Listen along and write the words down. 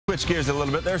Switch gears a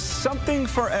little bit. There's something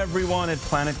for everyone at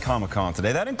Planet Comic-Con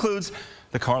today. That includes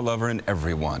the car lover in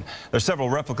everyone. There's several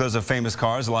replicas of famous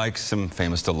cars, like some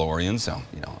famous DeLoreans, so,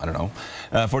 I don't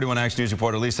know. 41 Action News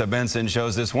reporter Lisa Benson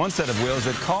shows this one set of wheels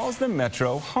that calls the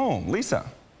Metro home.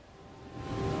 Lisa.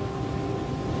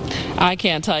 I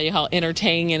can't tell you how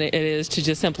entertaining it is to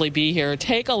just simply be here.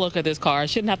 Take a look at this car. I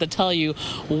shouldn't have to tell you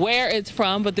where it's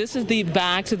from, but this is the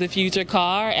Back to the Future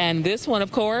car. And this one,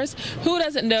 of course, who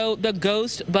doesn't know the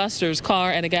Ghostbusters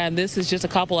car? And again, this is just a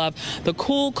couple of the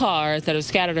cool cars that are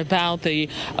scattered about the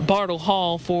Bartle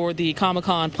Hall for the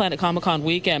Planet Comic-Con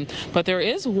weekend. But there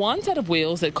is one set of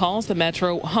wheels that calls the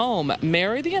Metro home.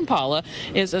 Mary the Impala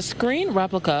is a screen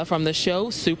replica from the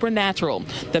show Supernatural.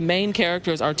 The main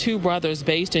characters are two brothers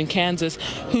based in Kansas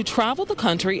who travel the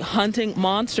country hunting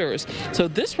monsters. So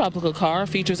this replica car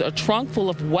features a trunk full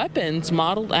of weapons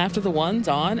modeled after the ones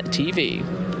on TV.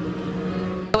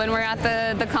 When we're at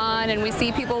the con and we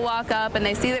see people walk up and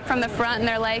they see it from the front and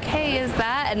they're like, hey, is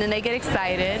that? And then they get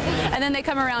excited. And then they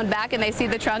come around back and they see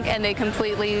the trunk and they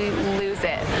completely lose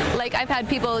it. Like, I've had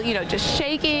people, just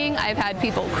shaking. I've had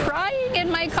people crying in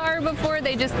my car before.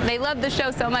 They love the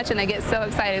show so much and they get so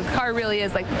excited. The car really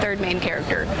is like the third main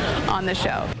character on the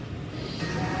show.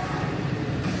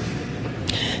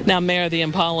 Now, Mary the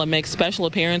Impala makes special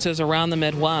appearances around the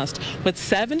Midwest, with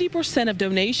 70% of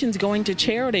donations going to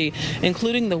charity,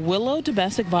 including the Willow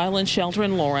Domestic Violence Shelter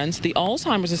in Lawrence, the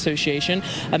Alzheimer's Association,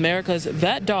 America's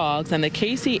Vet Dogs, and the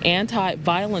Casey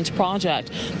Anti-Violence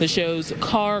Project. The show's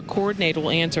car coordinator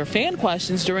will answer fan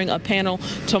questions during a panel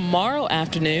tomorrow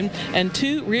afternoon, and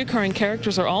two recurring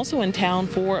characters are also in town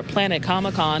for Planet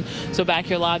Comic-Con. So back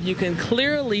here live, you can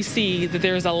clearly see that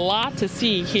there's a lot to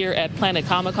see here at Planet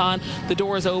Comic-Con. The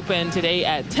doors open today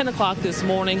at 10 o'clock this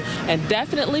morning, and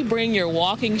definitely bring your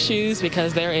walking shoes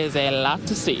because there is a lot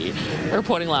to see.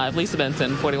 Reporting live, Lisa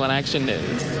Benson, 41 Action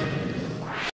News.